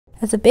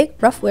As a big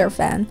Ruffwear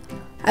fan,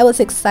 I was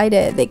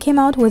excited they came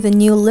out with a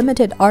new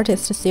limited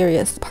artist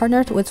series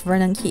partnered with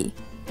Vernan.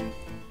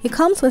 It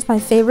comes with my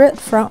favorite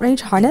front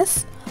range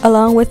harness,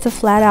 along with the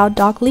flat-out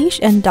dog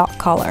leash and dog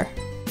collar.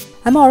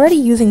 I'm already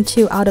using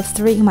 2 out of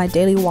 3 in my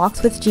daily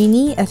walks with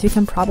Genie, as you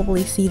can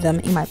probably see them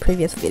in my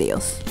previous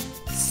videos.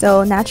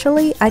 So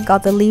naturally, I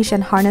got the leash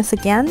and harness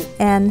again,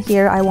 and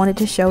here I wanted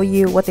to show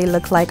you what they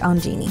look like on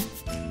Genie.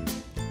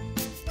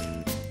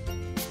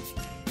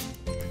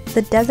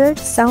 The desert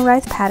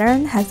sunrise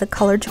pattern has the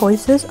color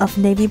choices of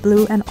navy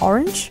blue and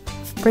orange,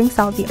 brings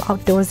out the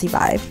outdoorsy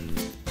vibe.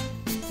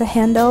 The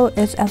handle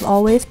is as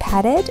always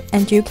padded,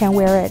 and you can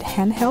wear it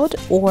handheld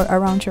or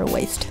around your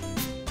waist.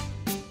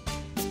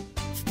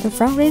 The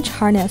front range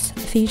harness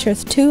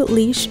features 2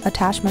 leash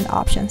attachment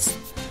options,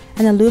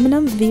 an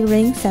aluminum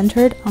V-ring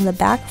centered on the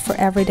back for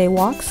everyday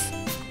walks,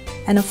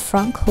 and a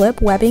front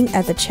clip webbing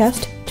at the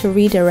chest to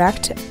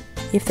redirect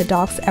if the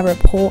dogs ever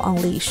pull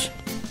on leash.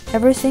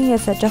 Everything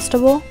is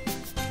adjustable.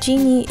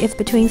 Genie is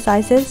between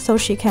sizes, so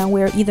she can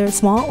wear either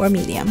small or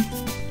medium.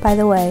 By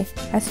the way,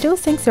 I still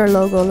think their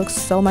logo looks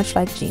so much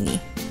like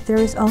Genie. There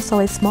is also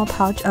a small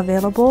pouch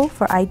available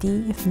for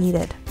ID if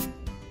needed.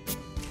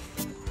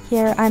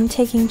 Here I'm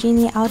taking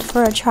Genie out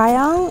for a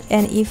try-on,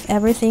 and if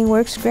everything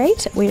works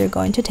great, we are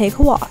going to take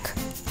a walk.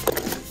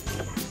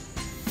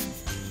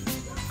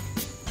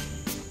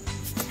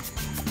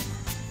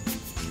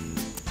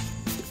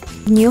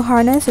 The new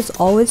harness is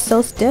always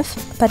so stiff,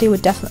 but it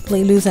would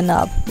definitely loosen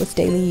up with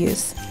daily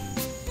use.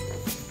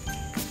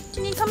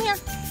 Genie, come here.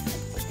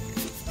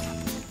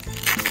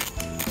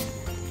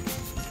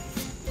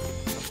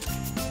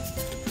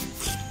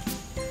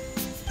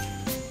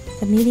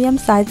 The medium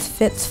size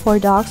fits for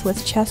dogs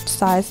with chest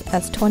size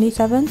as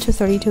 27 to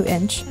 32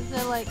 inch.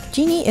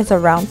 Genie is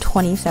around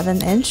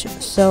 27 inch,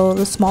 so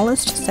the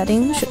smallest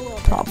setting should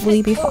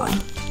probably be fine.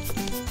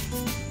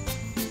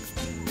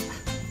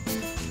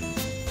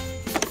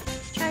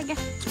 Try again.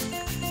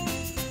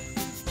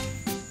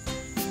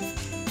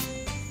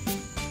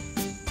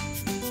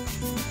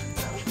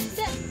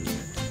 Sit.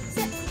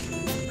 Sit.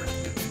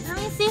 Let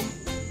me see.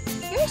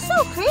 You're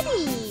so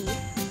pretty.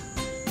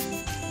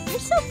 You're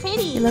so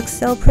pretty. She looks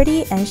so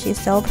pretty and she's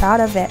so proud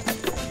of it.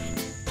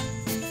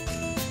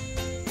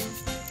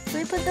 Can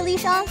we put the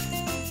leash on?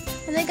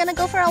 Are they gonna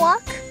go for a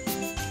walk?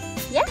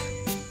 Yeah?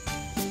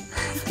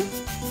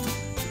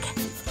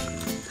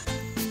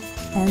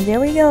 And there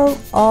we go,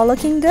 all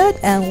looking good,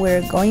 and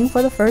we're going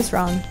for the first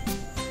round.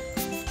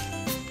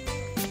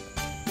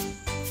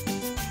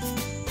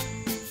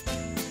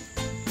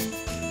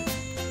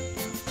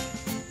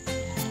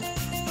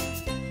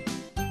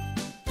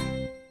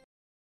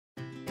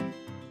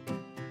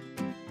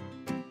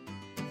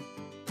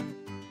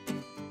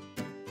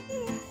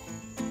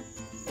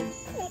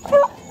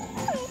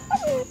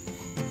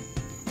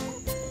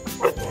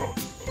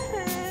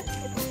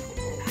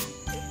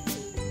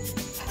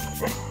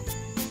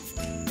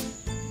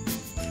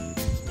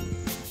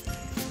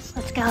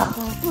 Let's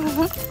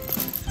go.